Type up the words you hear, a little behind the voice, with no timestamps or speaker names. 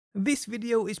This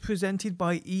video is presented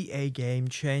by EA Game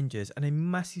Changers, and a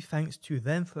massive thanks to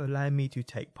them for allowing me to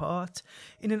take part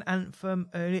in an Anthem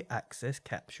early access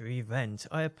capture event.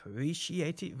 I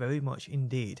appreciate it very much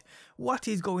indeed. What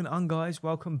is going on, guys?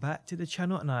 Welcome back to the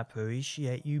channel and I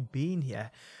appreciate you being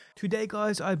here. Today,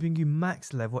 guys, I bring you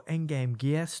max level endgame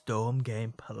gear Storm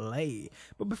gameplay.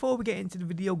 But before we get into the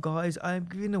video, guys, I am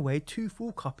giving away 2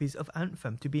 full copies of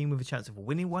Anthem. To be in with a chance of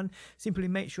winning one, simply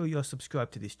make sure you're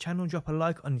subscribed to this channel, drop a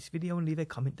like on this video and leave a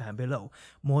comment down below.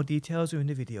 More details are in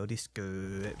the video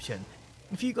description.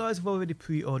 If you guys have already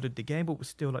pre-ordered the game but would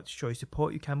still like to show your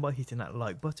support, you can by hitting that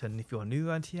like button. If you're new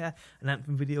around here and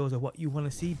Anthem videos are what you want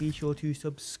to see, be sure to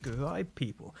subscribe,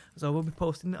 people, as I will be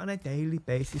posting it on a daily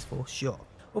basis for sure.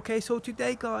 Okay, so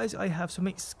today, guys, I have some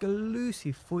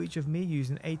exclusive footage of me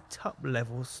using a top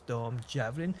level Storm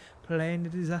Javelin playing the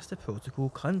Disaster Protocol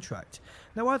contract.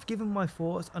 Now, I've given my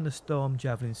thoughts on the Storm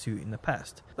Javelin suit in the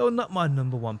past. Though not my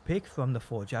number 1 pick from the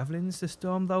 4 Javelins, the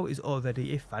Storm though is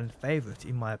already a fan favourite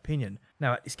in my opinion.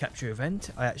 Now, at this capture event,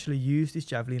 I actually used this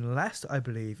Javelin last, I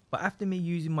believe, but after me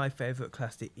using my favourite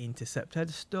class, the Interceptor,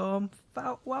 the Storm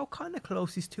felt, well, kind of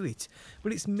closest to it,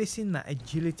 but it's missing that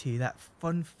agility, that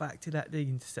fun factor that the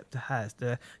Interceptor has,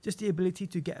 just the ability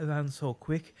to get around so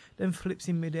quick, then flips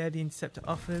in midair the Interceptor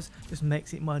offers, just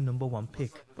makes it my number 1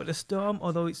 pick. But the Storm,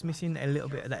 although it's missing a little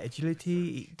bit of that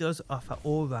agility, it does offer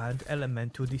all-round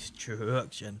elemental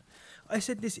destruction. I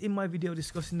said this in my video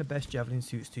discussing the best Javelin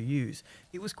suits to use.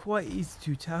 It was quite easy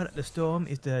to tell that the Storm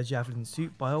is the Javelin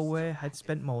suit BioWare had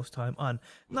spent most time on.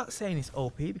 Not saying it's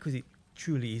OP, because it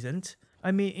truly isn't.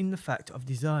 I mean in the fact of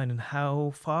design and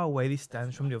how far away this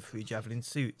stands from the other 3 Javelin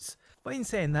suits. But in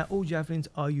saying that, all Javelins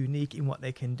are unique in what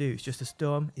they can do. It's just the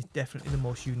Storm is definitely the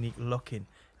most unique looking,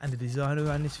 and the design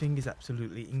around this thing is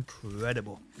absolutely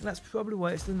incredible. And that's probably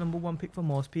why it's the number 1 pick for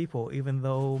most people, even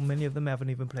though many of them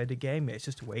haven't even played the game yet. It's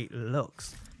just the way it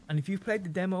looks. And if you've played the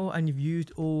demo and you've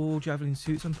used all Javelin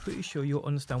suits, I'm pretty sure you'll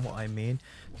understand what I mean.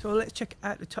 So let's check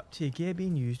out the top tier gear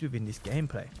being used within this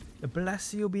gameplay. The blast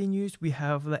seal being used, we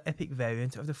have the epic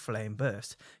variant of the Flame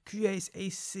Burst. Creates a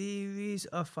series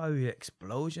of fiery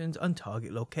explosions on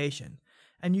target location,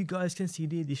 and you guys can see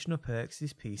the additional perks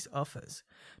this piece offers.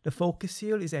 The Focus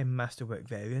Seal is a masterwork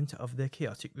variant of the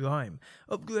Chaotic Rime.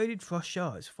 Upgraded Frost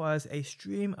Shards fires a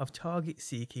stream of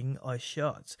target-seeking ice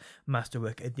shards.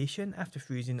 Masterwork Edition, after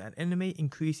freezing an enemy,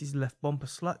 increases left bumper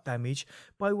slot damage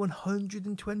by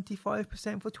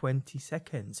 125% for 20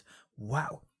 seconds.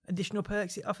 Wow! Additional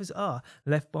perks it offers are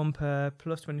left bumper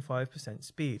plus 25%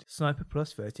 speed, sniper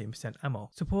plus 13% ammo,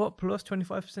 support plus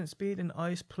 25% speed, and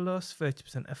ice plus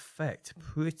 30% effect.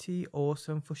 Pretty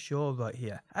awesome for sure right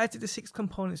here. Out of the 6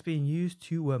 components being used,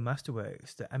 2 were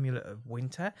masterworks. The Amulet of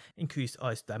Winter increased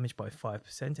ice damage by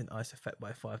 5% and ice effect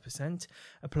by 5%.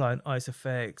 Applying ice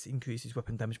effects increases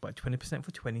weapon damage by 20%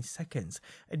 for 20 seconds.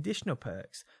 Additional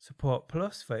perks, support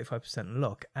plus 35%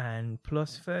 luck and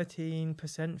plus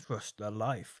 13% thruster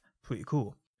life. Pretty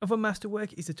cool. Other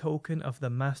masterwork is a token of the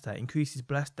Master, increases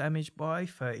blast damage by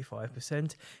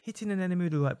 35%, hitting an enemy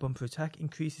with the right bumper attack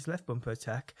increases left bumper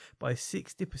attack by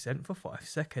 60% for 5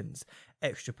 seconds.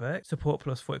 Extra perk, support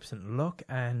plus 40% luck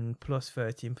and plus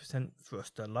 13%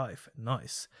 thruster life.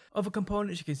 Nice. Other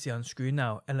components you can see on screen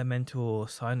now: elemental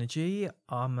synergy,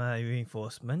 armor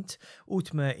reinforcement,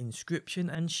 ultimate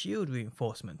inscription and shield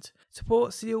reinforcement.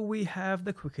 Support seal, we have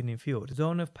the quickening field,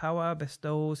 zone of power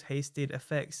bestows hasted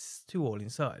effects to all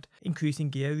inside, increasing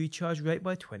gear recharge rate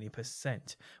by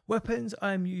 20%. Weapons,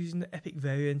 I am using the epic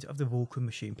variant of the Vulcan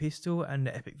machine pistol and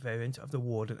the epic variant of the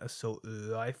Warden assault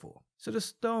rifle. So the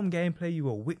Storm gameplay you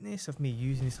will witness of me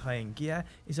using this high-end gear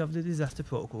is of the Disaster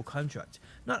Protocol contract.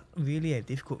 Not really a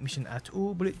difficult mission at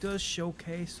all, but it does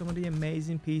showcase some of the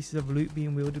amazing pieces of loot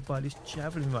being wielded by this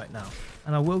Javelin right now.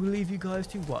 And I will leave you guys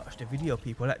to watch the video,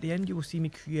 people. At the end you will see me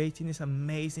creating this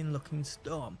amazing looking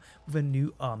Storm with a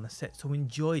new armor set, so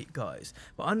enjoy it, guys.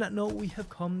 But on that note, we have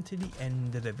come to the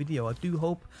end of the video. I do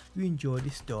hope you enjoyed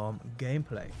this Storm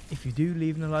gameplay. If you do,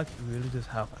 leaving a like, it really does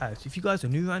help out. If you guys are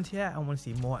new around here and want to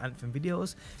see more Anthem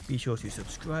videos, be sure to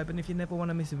subscribe, and if you never want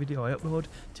to miss a video I upload,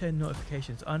 turn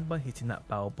notifications on by hitting that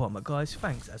bell button. But guys,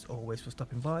 thanks as always for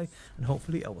stopping by, and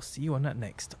hopefully I will see you on that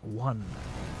next one.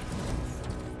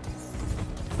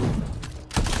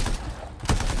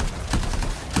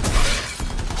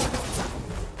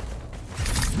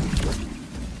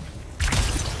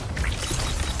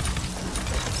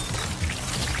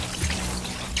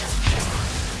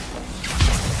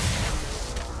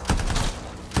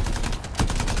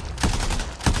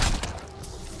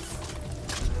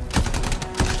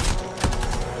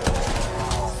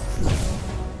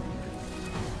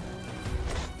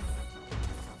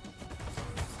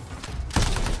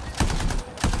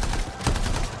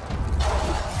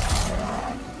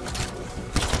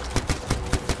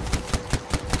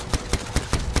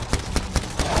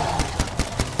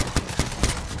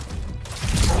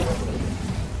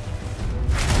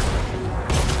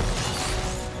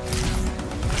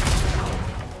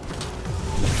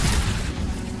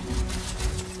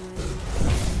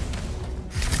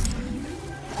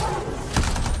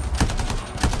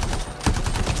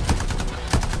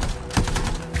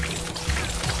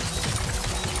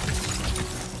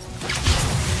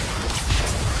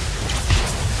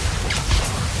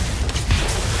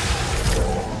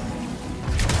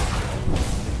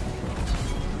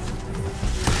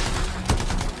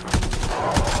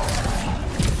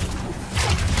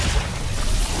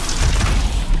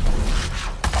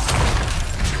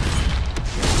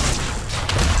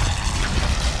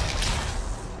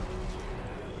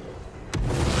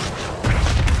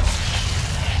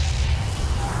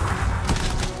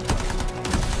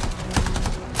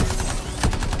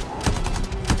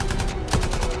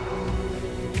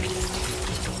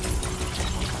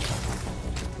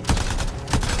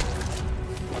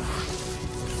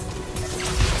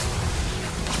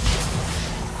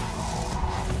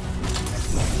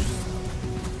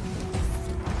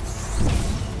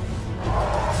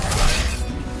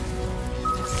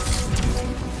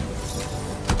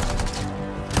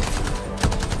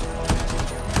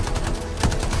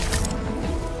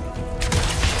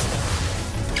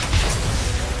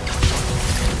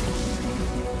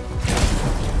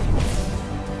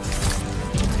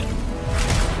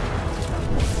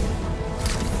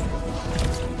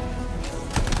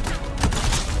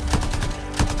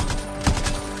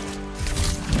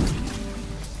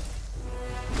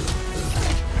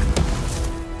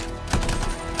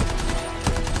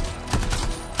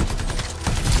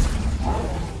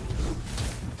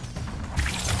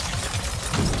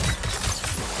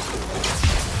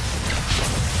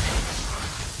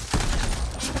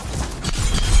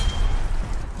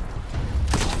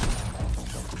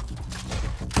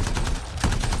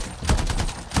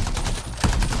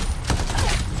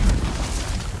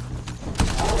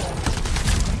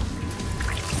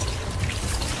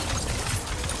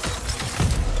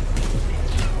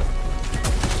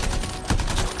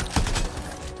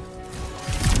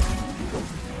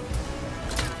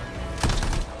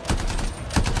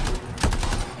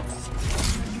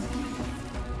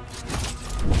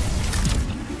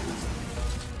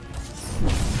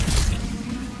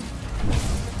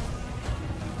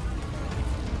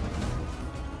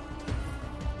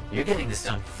 You're getting this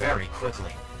done very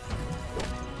quickly.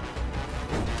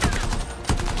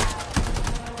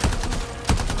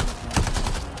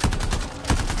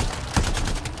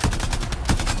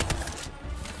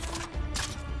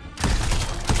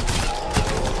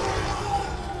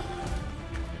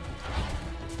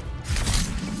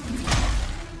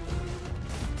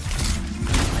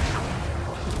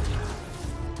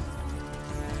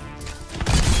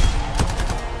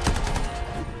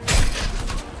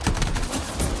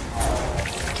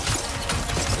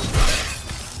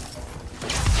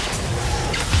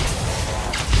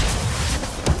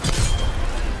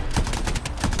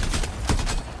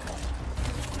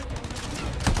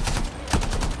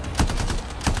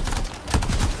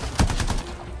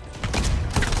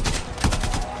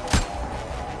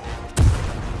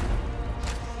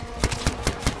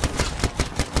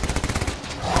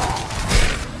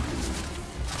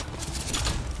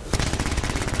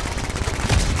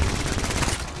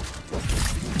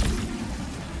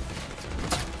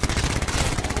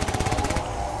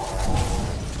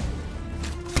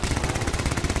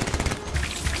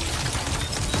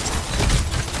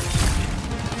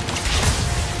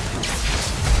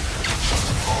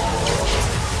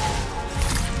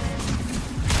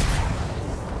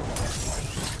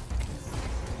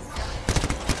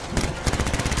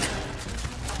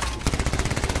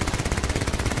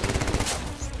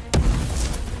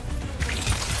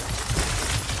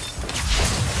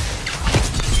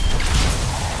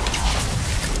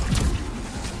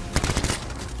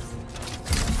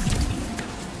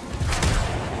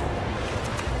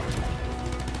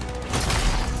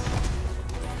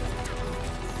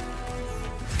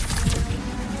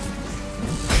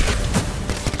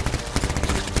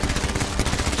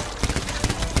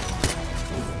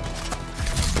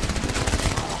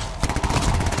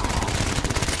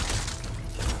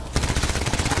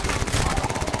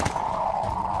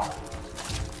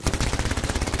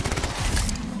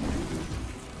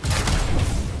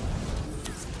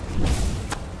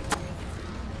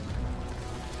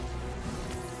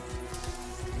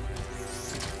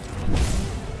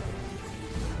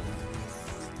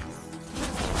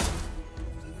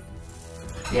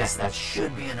 Yes, that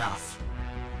should be enough.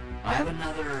 I have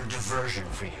another diversion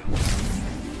for you.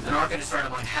 An Arcanist friend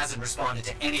of mine hasn't responded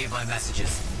to any of my messages.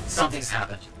 Something's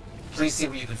happened. Please see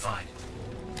what you can find.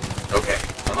 Okay,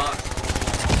 I'm on.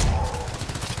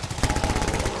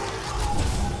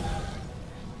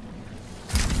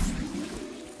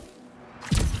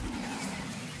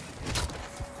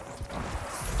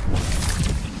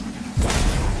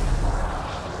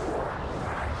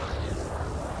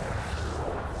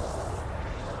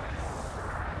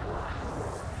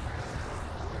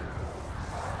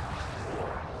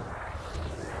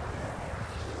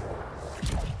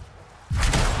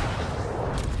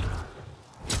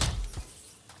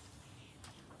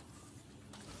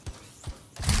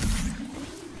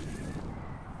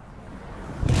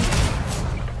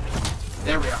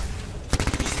 There we are.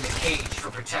 Using the cage for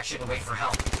protection and wait for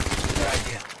help. Good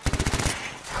idea.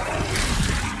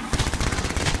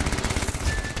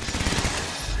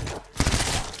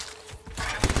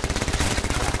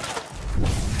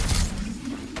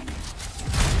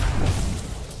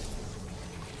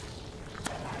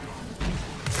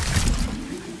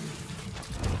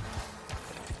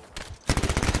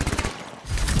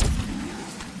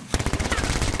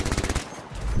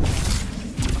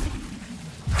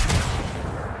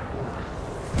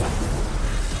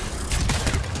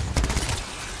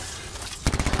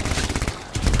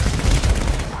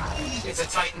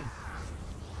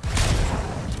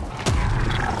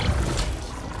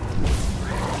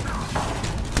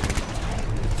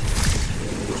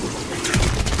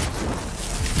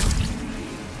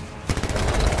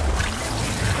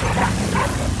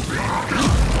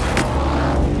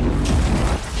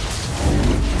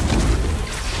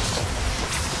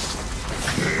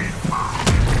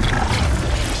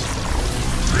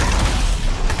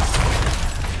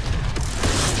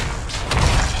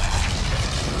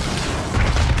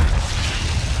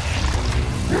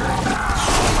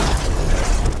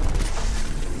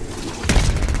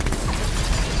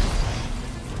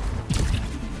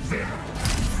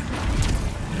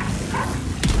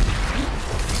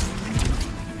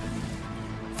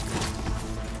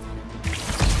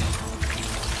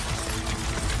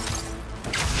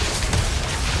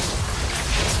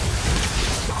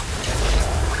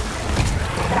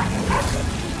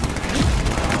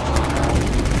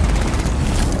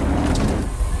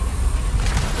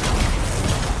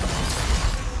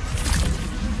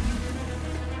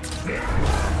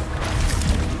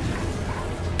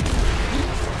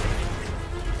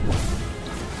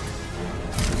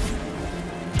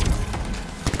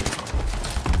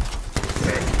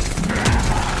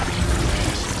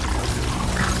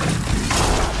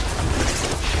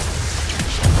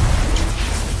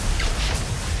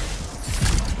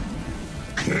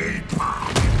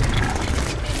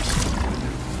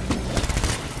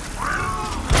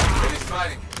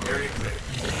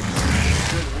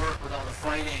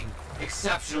 fighting.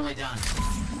 Exceptionally done.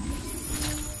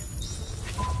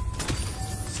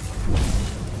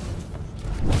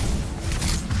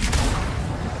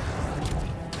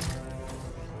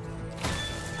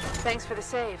 Thanks for the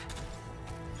save.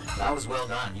 That was well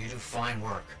done. You do fine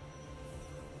work.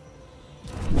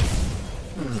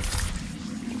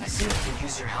 I see we can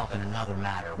use your help in another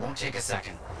matter. Won't take a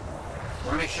second. I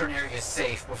want to make sure an area is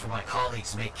safe before my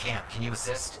colleagues make camp. Can you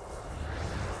assist?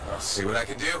 I'll see what I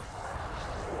can do.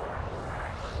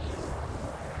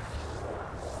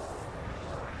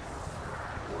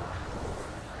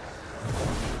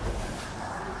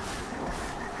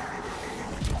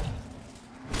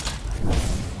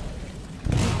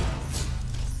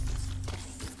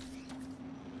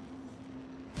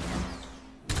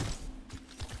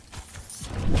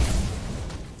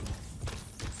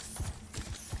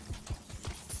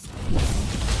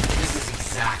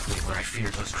 Exactly where I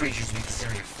feared. Those creatures make this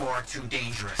area far too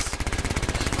dangerous.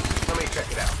 Let me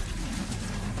check it out.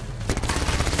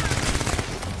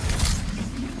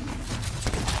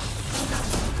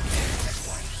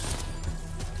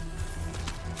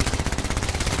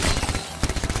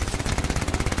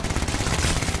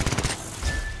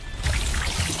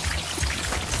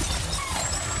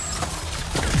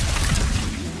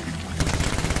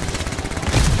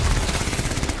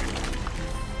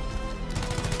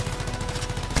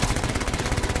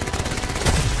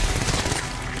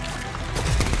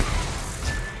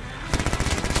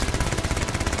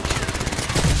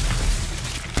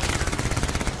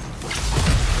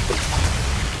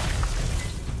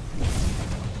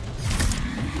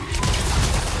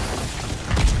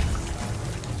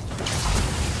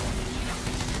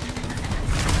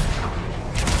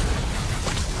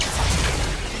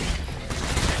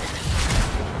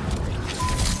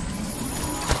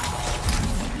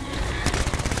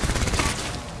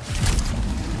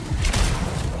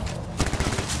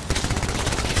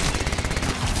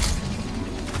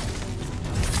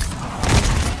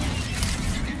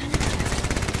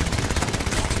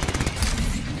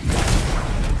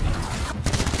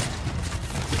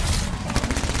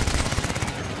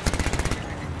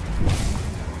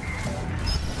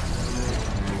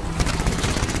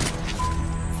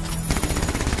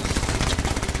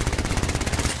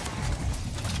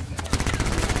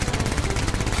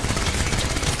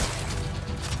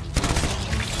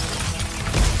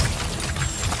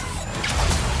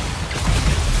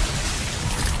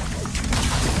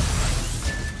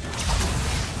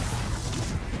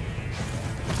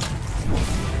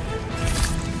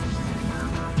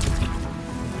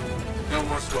 No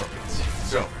more scorpions.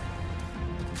 It's over.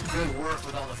 Good work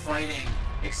with all the fighting.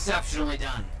 Exceptionally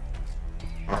done.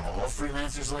 Are all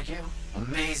freelancers like you?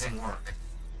 Amazing work.